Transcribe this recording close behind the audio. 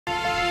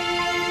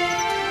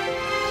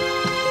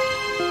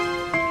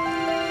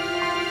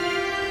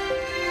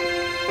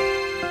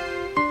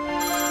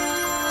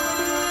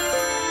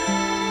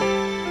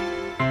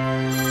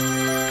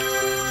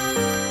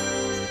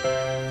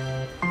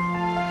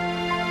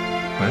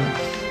喂，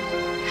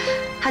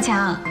浩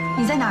强，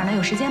你在哪儿呢？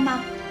有时间吗？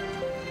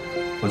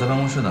我在办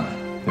公室呢，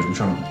有什么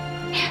事吗？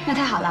那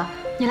太好了，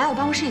你来我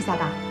办公室一下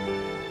吧。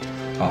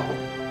好，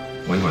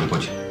我一会儿就过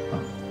去啊。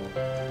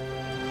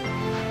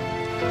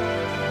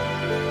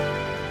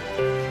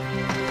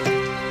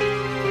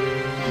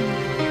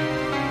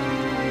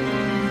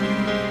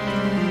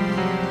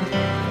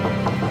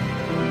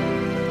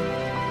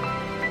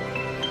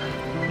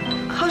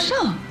浩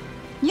胜，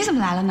你怎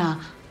么来了呢？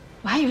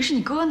我还以为是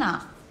你哥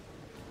呢。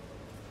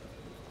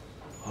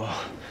哦，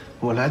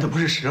我来的不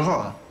是时候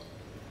啊。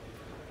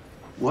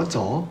我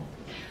走。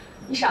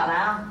你少来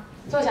啊！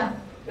坐下，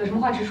有什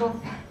么话直说。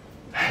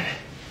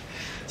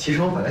其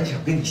实我本来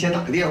想跟你先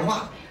打个电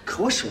话，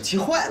可我手机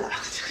坏了，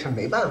这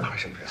没办法，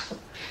是不是？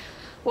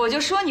我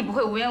就说你不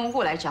会无缘无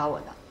故来找我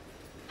的，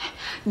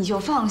你就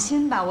放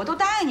心吧，我都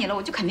答应你了，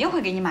我就肯定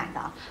会给你买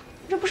的。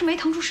这不是没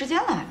腾出时间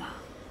来吗？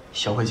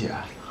小慧姐，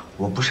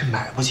我不是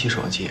买不起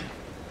手机，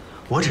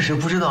我只是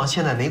不知道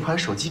现在哪款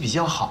手机比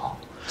较好，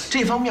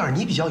这方面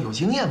你比较有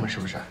经验嘛，是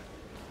不是？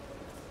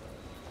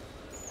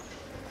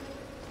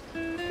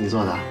你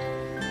做的？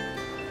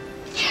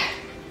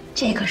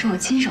这可是我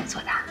亲手做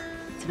的，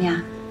怎么样？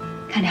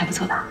看着还不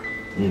错吧？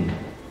嗯，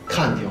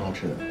看着挺好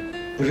吃的，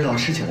不知道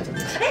吃起来怎么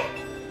样？哎，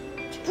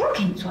这不是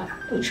给你做的，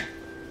不许吃。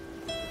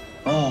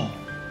哦，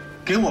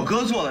给我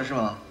哥做的是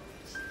吗？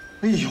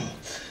哎呦，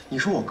你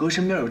说我哥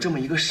身边有这么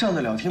一个上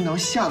得了厅堂、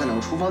下得了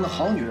厨房的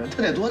好女人，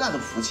她得多大的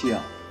福气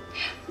啊！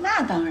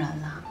那当然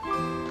了，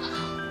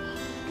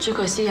只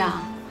可惜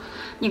呀，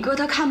你哥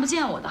他看不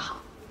见我的好。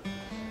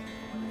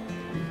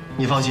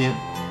你放心，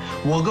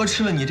我哥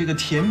吃了你这个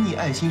甜蜜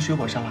爱心水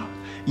果沙拉，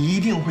一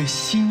定会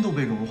心都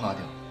被融化掉。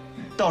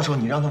到时候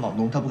你让他往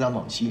东，他不敢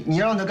往西；你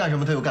让他干什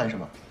么，他就干什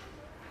么。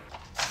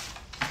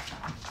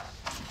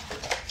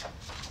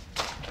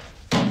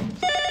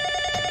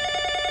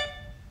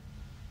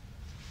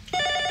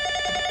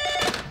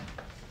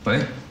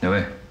喂，哪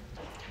位？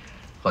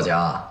浩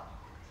强，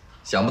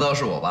想不到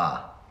是我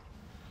吧？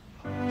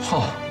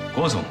哦，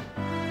郭总，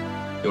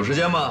有时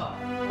间吗？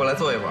过来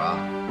坐一会儿啊。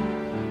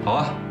好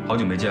啊，好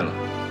久没见了，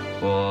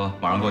我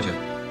马上过去。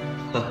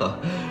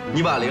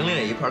你把玲玲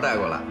也一块带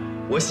过来，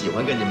我喜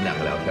欢跟你们两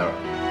个聊天。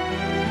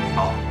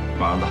好，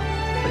马上到，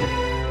再见。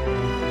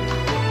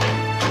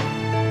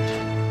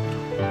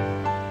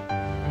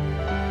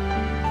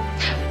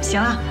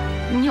行了，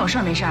你有事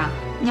儿没事儿啊？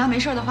你要没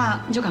事儿的话，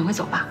你就赶快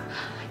走吧，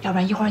要不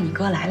然一会儿你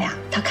哥来了呀，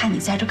他看你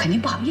在这肯定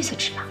不好意思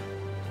吃饭。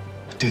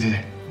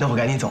对，那我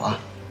赶紧走啊。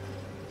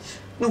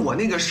那我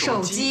那个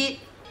手机，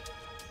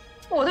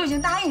我都已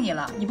经答应你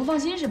了，你不放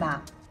心是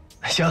吧？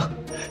行，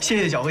谢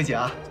谢小慧姐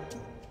啊，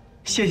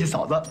谢谢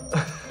嫂子。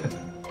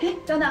哎，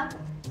等等，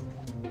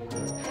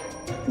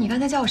你刚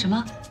才叫我什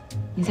么？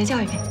你再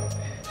叫一遍。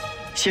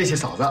谢谢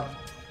嫂子。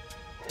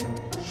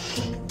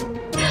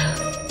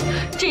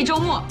这周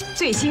末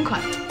最新款，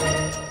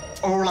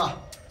欧了。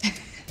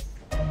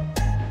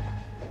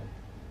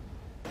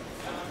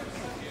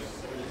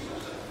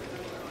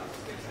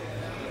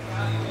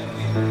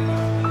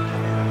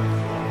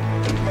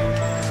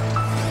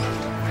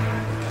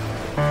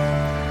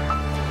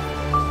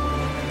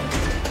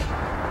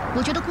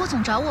我觉得郭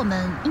总找我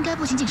们应该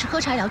不仅仅是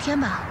喝茶聊天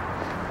吧？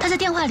他在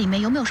电话里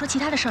面有没有说其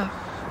他的事儿？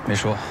没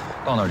说，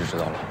到那儿就知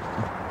道了。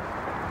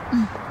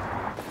嗯。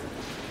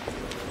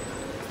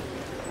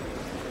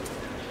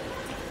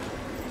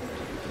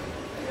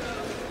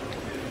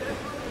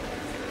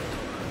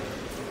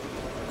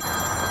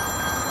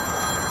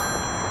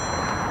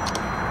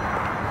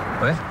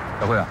喂，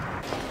小慧啊。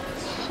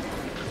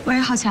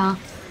喂，浩强。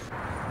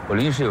我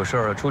临时有事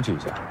儿出去一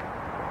下，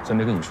先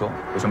没跟你说，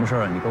有什么事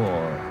儿你跟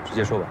我直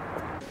接说吧。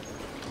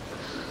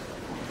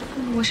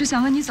我是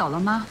想问你走了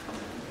吗？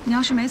你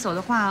要是没走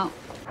的话，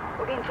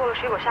我给你做了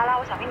水果沙拉，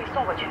我想给你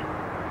送过去。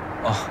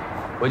哦，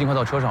我已经快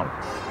到车上了。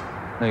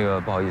那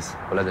个不好意思，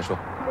回来再说。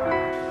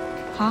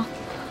好，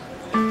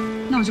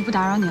那我就不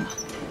打扰你了。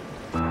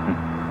嗯。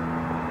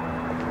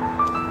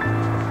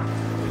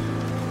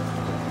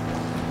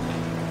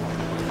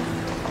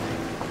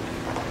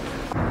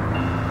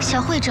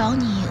小慧找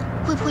你，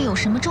会不会有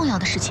什么重要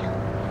的事情？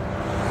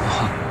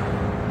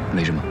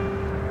没什么。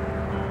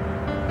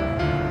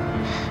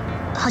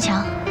浩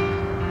强，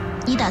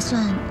你打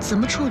算怎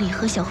么处理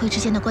和小慧之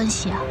间的关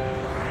系啊？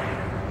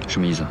什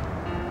么意思？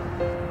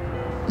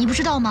你不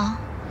知道吗？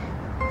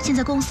现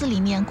在公司里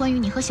面关于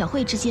你和小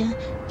慧之间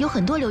有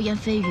很多流言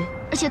蜚语，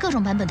而且各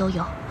种版本都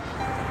有。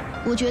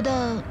我觉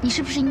得你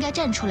是不是应该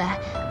站出来，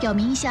表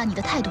明一下你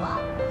的态度啊？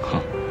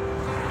哼，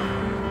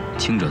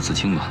清者自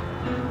清吧，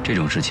这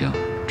种事情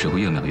只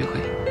会越描越黑。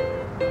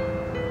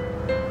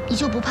你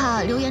就不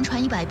怕流言传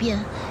100遍，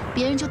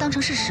别人就当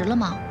成事实了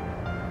吗？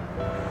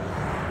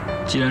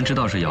既然知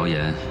道是谣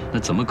言，那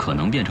怎么可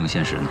能变成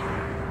现实呢？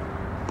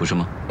不是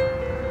吗？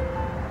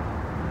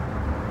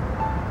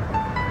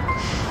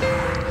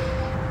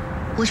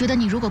我觉得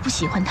你如果不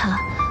喜欢他，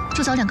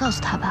就早点告诉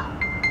他吧。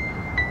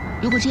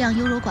如果这样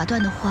优柔寡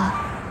断的话，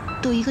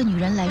对一个女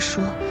人来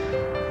说，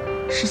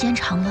时间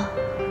长了，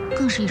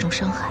更是一种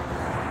伤害。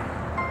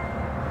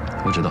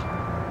我知道。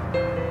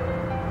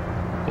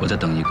我在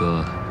等一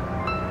个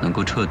能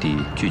够彻底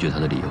拒绝他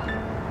的理由，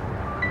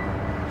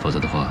否则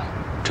的话，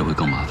只会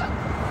更麻烦。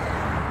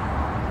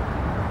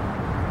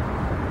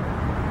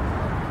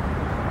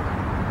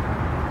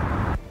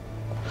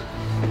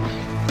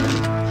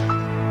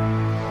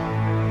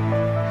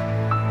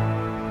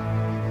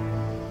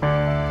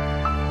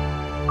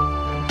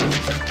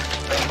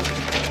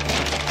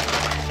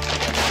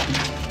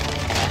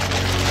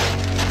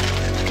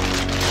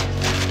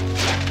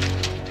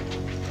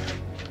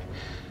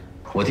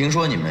我听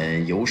说你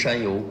们游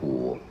山游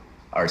谷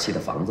，2期的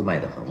房子卖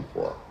得很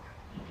火，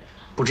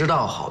不知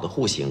道好的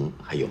户型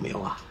还有没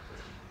有啊？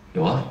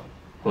有啊，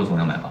郭总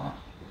要买房啊？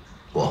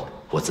不，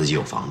我自己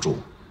有房住。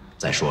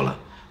再说了，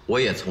我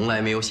也从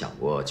来没有想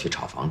过去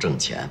炒房挣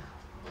钱。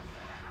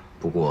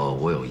不过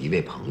我有一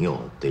位朋友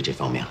对这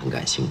方面很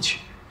感兴趣，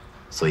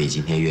所以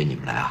今天约你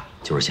们来啊，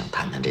就是想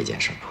谈谈这件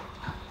事儿。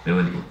没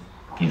问题，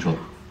您说。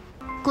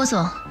郭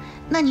总，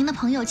那您的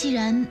朋友既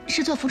然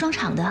是做服装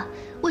厂的，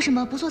为什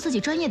么不做自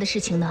己专业的事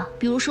情呢？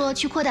比如说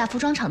去扩大服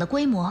装厂的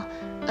规模，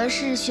而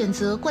是选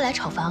择过来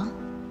炒房？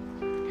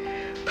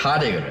他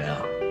这个人啊，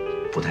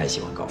不太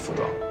喜欢搞服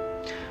装。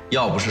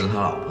要不是他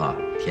老婆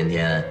天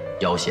天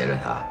要挟着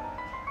他，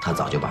他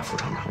早就把服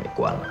装厂给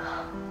关了。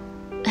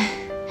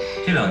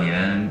这2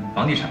年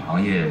房地产行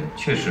业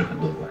确实很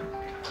乐观，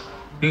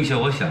并且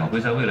我想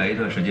会在未来一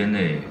段时间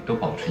内都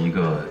保持一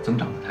个增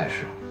长的态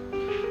势。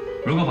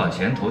如果把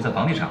钱投在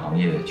房地产行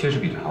业，确实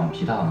比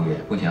其他行业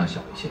风险要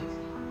小一些。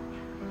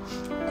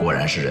果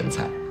然是人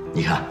才，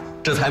你看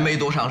这才没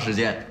多长时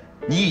间，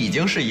你已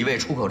经是一位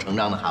出口成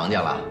章的行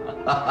家了。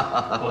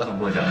郭总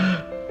过奖。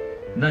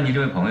那你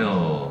这位朋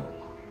友，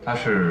他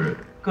是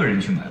个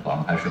人去买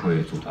房，还是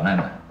会组团来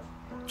买？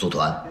组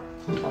团。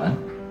组团。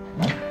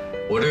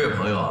我这位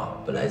朋友啊，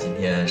本来今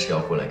天是要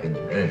过来跟你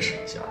们认识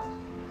一下，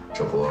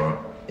这不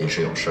临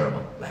时有事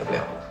嘛，来不了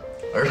了。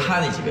而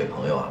他那几位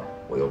朋友啊，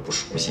我又不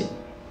熟悉，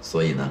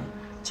所以呢，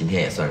今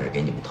天也算是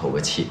给你们透个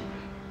气。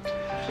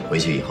回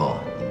去以后，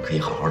你们可以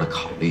好好的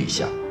考虑一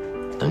下，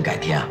等改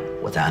天啊，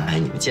我再安排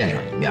你们见上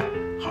一面，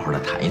好好的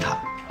谈一谈。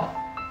好。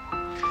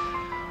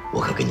我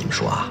可跟你们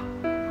说啊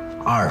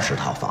，20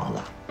套房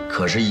子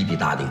可是一笔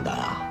大订单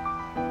啊。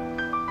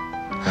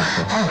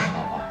20套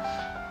房，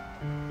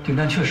订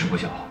单确实不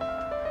小。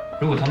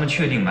如果他们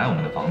确定买我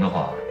们的房的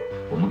话，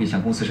我们可以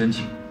向公司申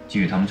请，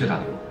给予他们最大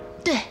的优惠。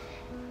对，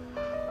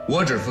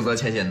我只负责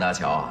牵线搭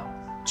桥啊，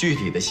具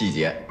体的细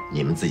节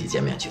你们自己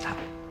见面去谈。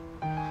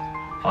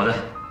好的，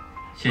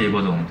谢谢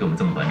郭总对我们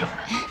这么关照，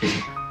谢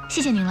谢。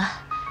谢谢您了。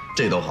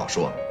这都好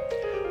说，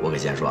我可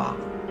先说啊，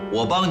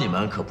我帮你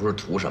们可不是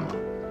图什么，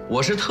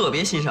我是特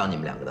别欣赏你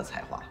们2个的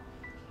才华。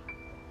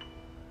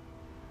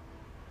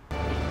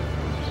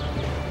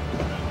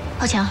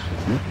浩强，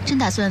真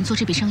打算做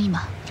这笔生意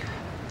吗？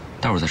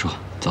待会儿再说，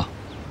走。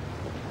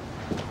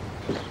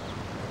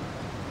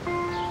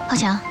浩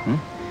强，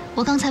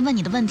我刚才问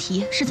你的问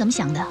题是怎么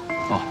想的？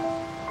哦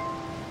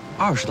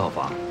，20套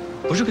房，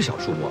不是个小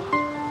数目啊。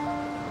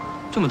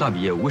这么大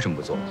笔业务为什么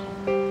不做？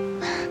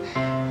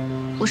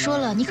我说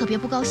了，你可别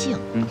不高兴。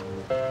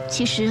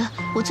其实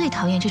我最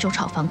讨厌这种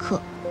炒房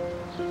客。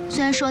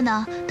虽然说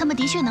呢，他们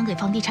的确能给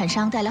房地产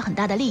商带来很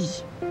大的利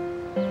益，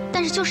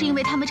但是就是因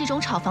为他们这种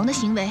炒房的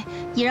行为，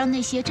也让那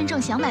些真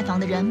正想买房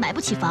的人买不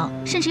起房，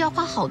甚至要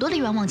花好多的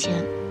冤枉钱。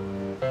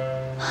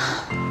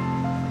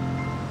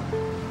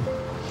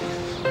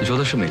你说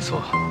的是没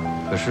错，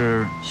可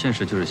是现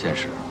实就是现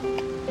实。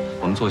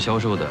我们做销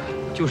售的，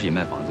就是以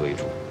卖房子为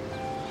主。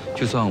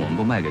就算我们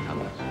不卖给他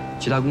们，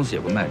其他公司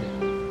也不卖给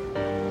他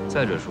们。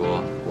再者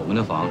说，我们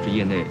的房是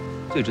业内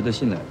最值得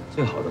信赖、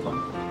最好的房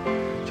子。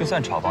就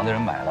算炒房的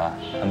人买了，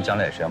他们将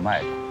来也是要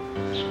卖的。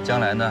将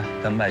来呢，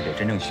他们卖给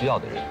真正需要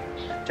的人，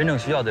真正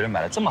需要的人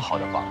买了这么好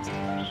的房子，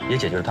也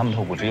解决了他们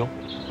后顾之忧，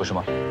不是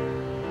吗？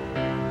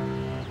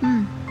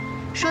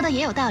说的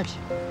也有道理。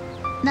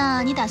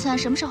那你打算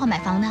什么时候买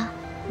房呢？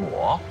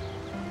我，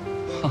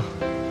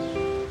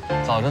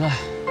早着呢。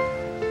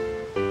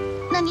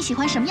那你喜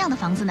欢什么样的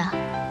房子呢？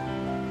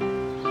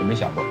也没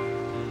想过。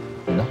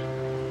你呢？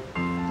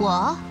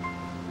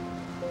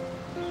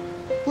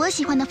我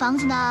喜欢的房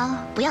子呢，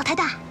不要太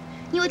大，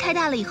因为太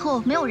大了以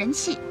后没有人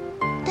气。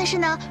但是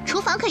呢，厨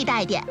房可以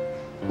大一点。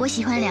我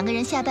喜欢2个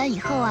人下班以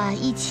后啊，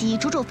一起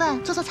煮煮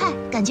饭、做做菜，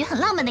感觉很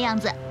浪漫的样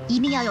子。一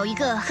定要有一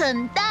个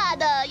很大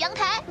的阳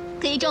台，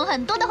可以种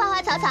很多的花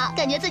花草草，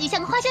感觉自己像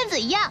个花仙子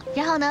一样。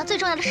然后呢，最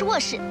重要的是卧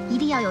室一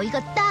定要有一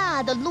个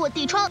大的落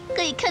地窗，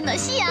可以看到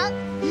夕阳。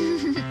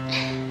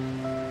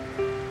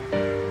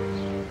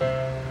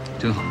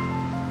真好。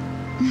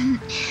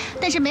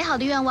但是美好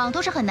的愿望都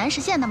是很难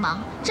实现的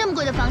嘛。这么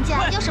贵的房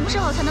价，要什么时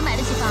候才能买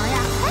得起房呀？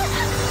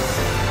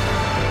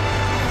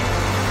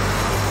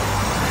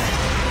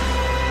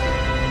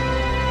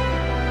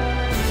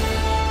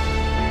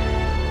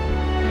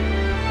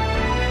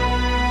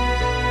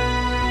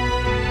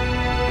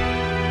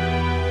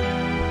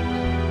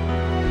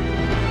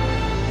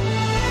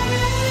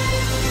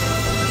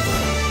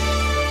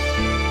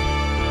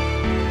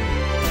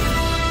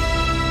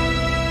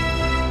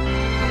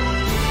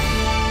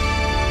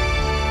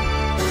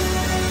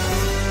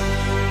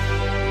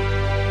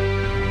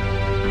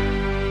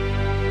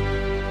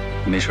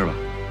没事吧？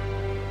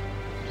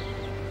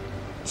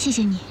谢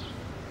谢你。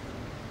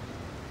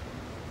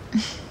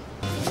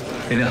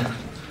玲玲，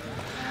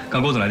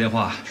刚郭总来电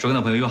话说跟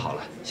他朋友约好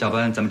了，下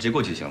班咱们直接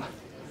过去就行了。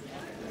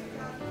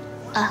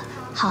啊，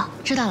好，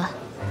知道了。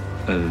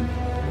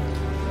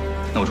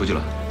那我出去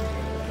了。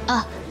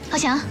啊，浩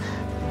强，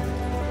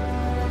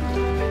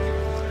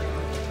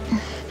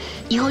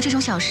以后这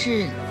种小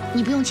事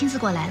你不用亲自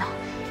过来了，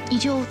你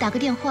就打个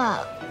电话，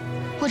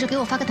或者给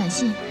我发个短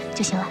信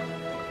就行了。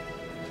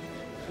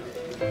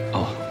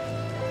哦，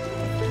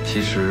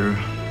其实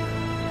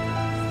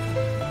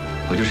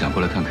我就是想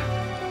过来看看。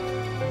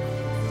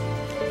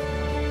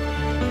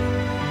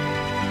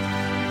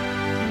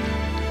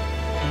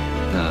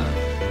那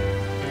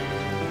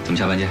咱们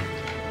下班见。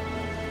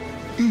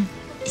嗯，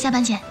下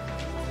班见。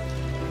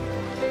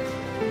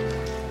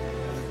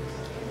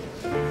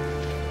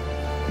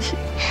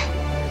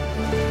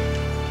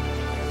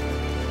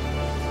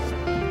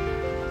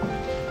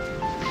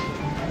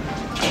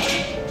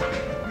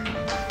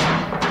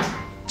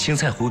青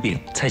菜糊饼，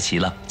菜齐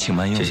了，请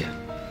慢用。谢谢。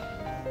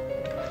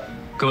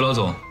各位老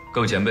总，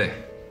各位前辈，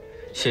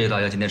谢谢大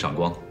家今天赏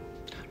光，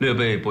略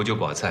备薄酒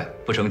寡菜，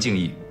不成敬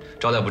意，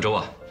招待不周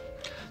啊。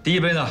第一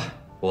杯呢，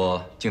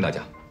我敬大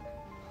家。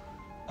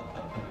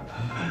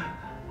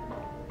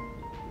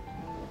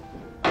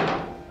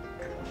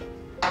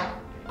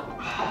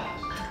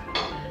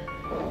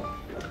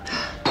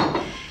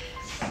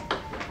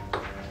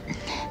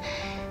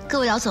各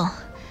位老总，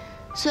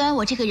虽然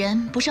我这个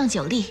人不胜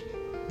酒力，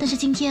但是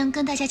今天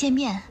跟大家见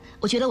面，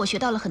我觉得我学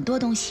到了很多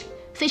东西，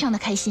非常的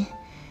开心。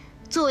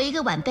作为一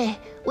个晚辈，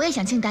我也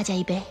想敬大家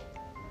一杯，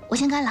我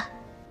先干了。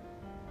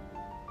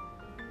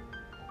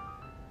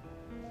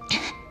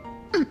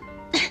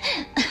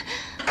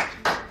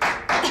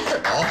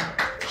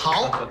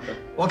好，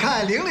我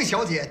看玲玲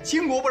小姐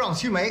巾帼不让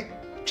须眉，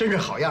真是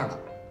好样的。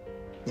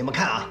你们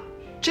看啊，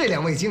这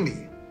两位经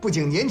理不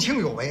仅年轻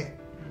有为，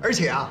而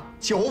且啊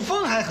酒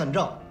风还很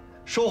正，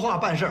说话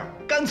办事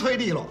干脆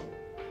利落。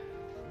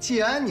既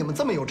然你们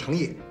这么有诚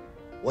意，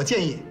我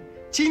建议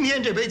今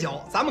天这杯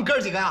酒，咱们哥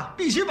几个呀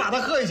必须把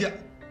它喝下去。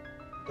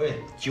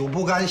对，酒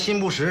不干心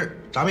不实，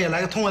咱们也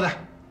来个痛快的。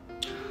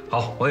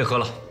好，我也喝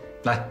了，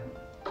来。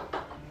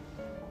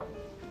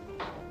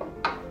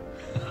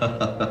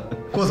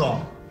郭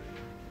总，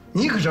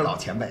你可是老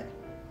前辈，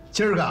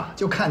今儿个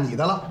就看你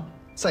的了，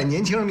在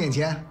年轻人面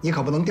前你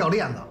可不能掉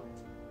链子。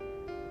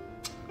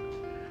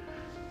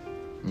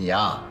你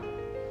呀，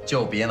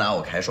就别拿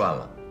我开涮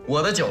了，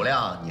我的酒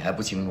量你还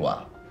不清楚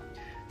啊？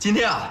今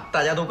天啊，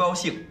大家都高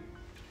兴，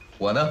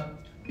我呢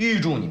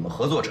预祝你们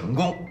合作成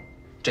功。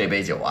这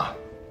杯酒啊，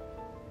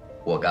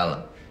我干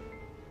了。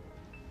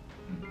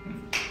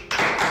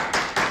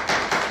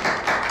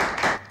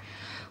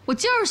我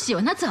就是喜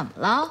欢他，怎么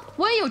了？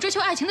我也有追求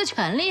爱情的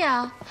权利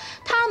啊！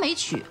他没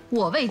娶，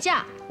我未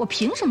嫁，我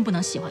凭什么不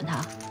能喜欢他？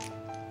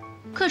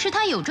可是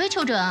他有追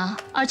求者啊，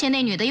而且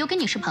那女的又跟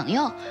你是朋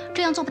友，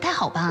这样做不太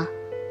好吧？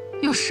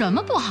有什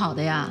么不好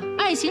的呀？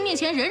爱情面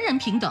前人人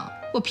平等，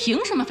我凭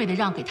什么非得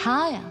让给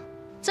他呀？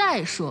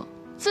再说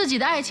自己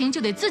的爱情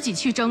就得自己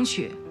去争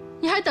取，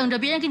你还等着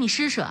别人给你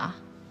施舍啊？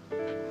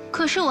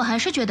可是我还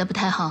是觉得不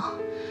太好。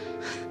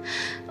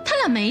他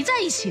俩没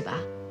在一起吧？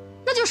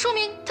那就说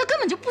明他根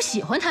本就不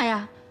喜欢他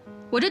呀。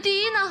我这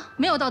第一呢，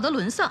没有道德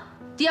沦丧；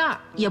第二，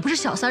也不是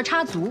小三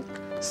插足，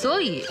所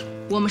以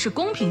我们是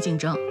公平竞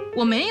争，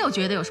我没有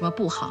觉得有什么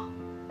不好。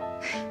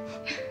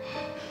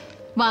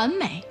完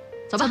美，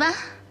走吧。走吧。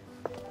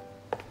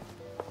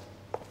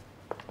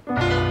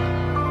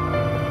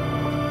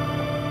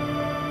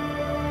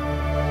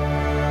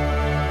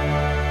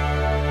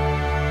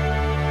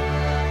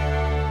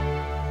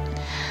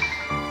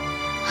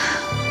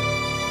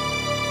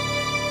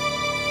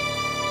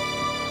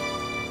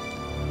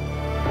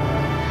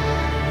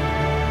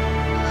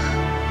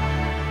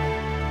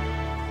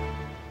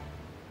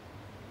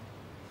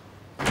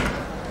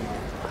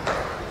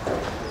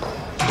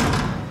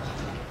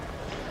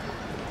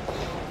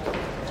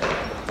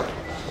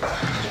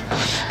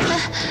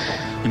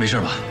你没事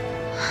吧？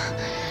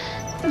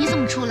你怎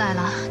么出来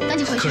了？赶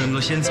紧回去。客人们都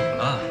先走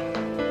了。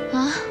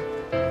啊？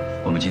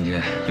我们今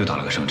天又打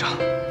了个胜仗，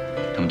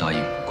他们答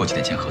应过几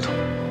天签合同，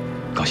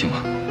高兴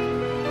吗？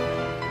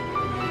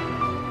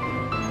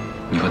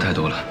你喝太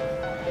多了，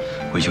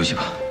回去休息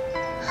吧。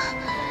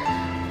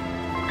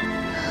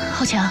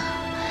浩强，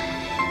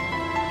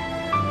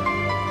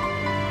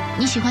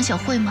你喜欢小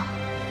慧吗？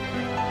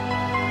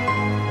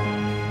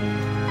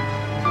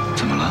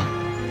怎么了？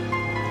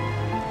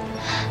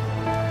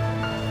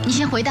你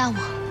先回答我，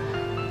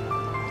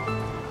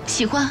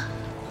喜欢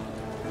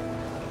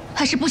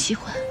还是不喜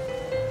欢？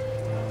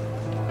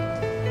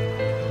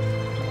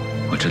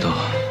我知道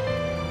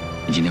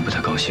你今天不太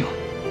高兴，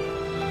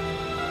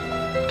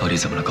到底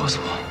怎么了？告诉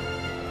我。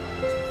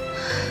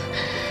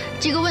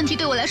这个问题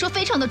对我来说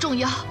非常的重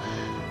要，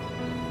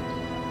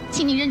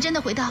请你认真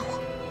的回答我。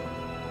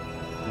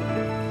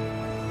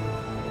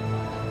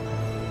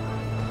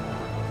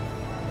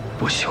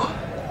不喜欢。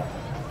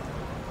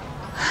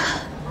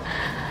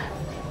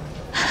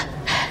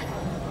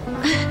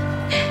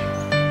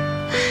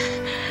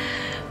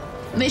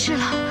事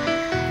了，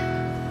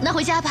那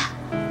回家吧。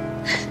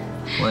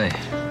喂，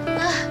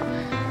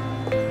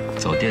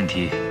走电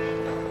梯。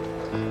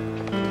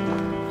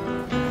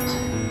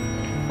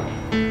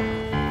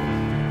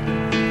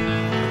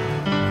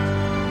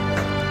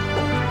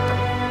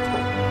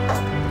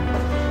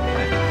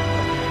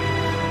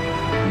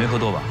你没喝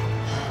多吧？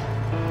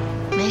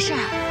没事。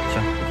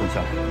行，我坐下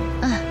来。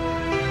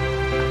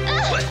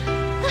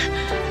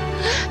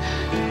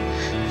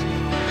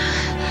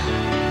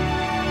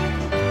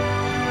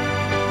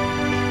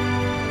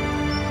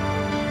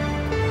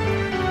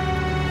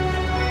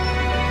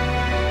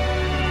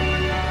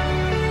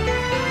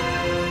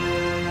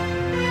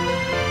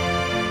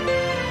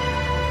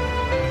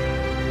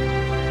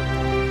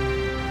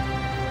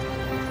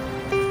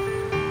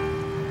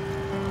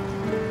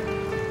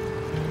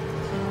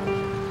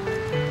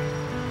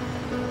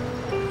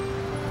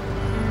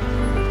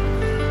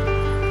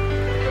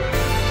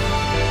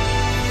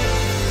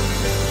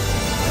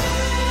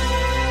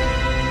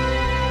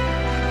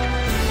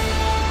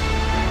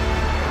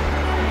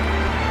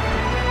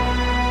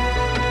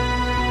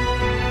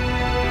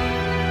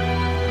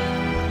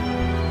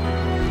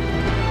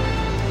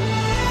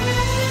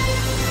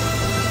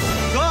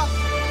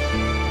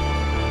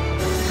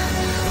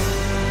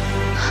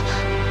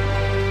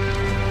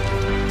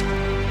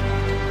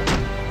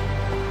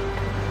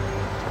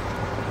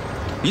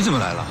你怎么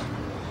来了？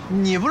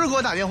你不是给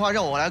我打电话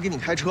让我来给你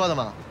开车的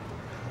吗？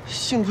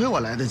幸亏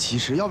我来得及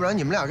时，要不然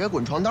你们俩该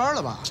滚床单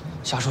了吧？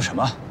瞎说什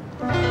么？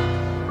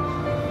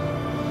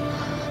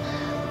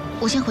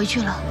我先回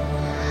去了。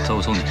走，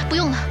我送你。不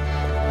用了。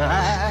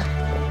哎，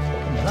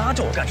你拉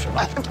着我干什么？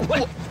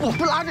我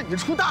不拉着你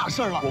出大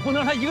事了。我不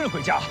能让他一个人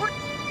回家。不是。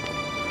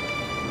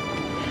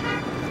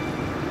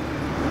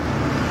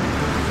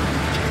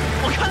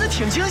我看他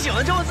挺清醒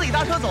的，这不自己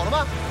搭车走了吗？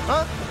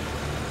啊？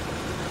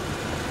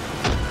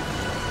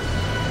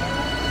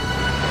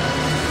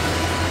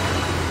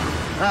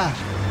哎，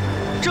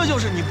这就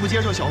是你不接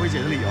受小慧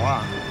姐的理由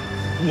啊？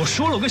我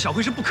说了，我跟小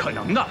慧是不可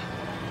能的。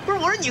不是，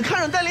我说你看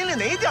上戴琳琳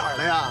哪一点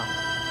了呀？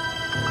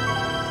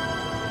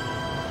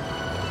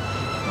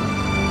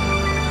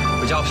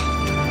回家吧。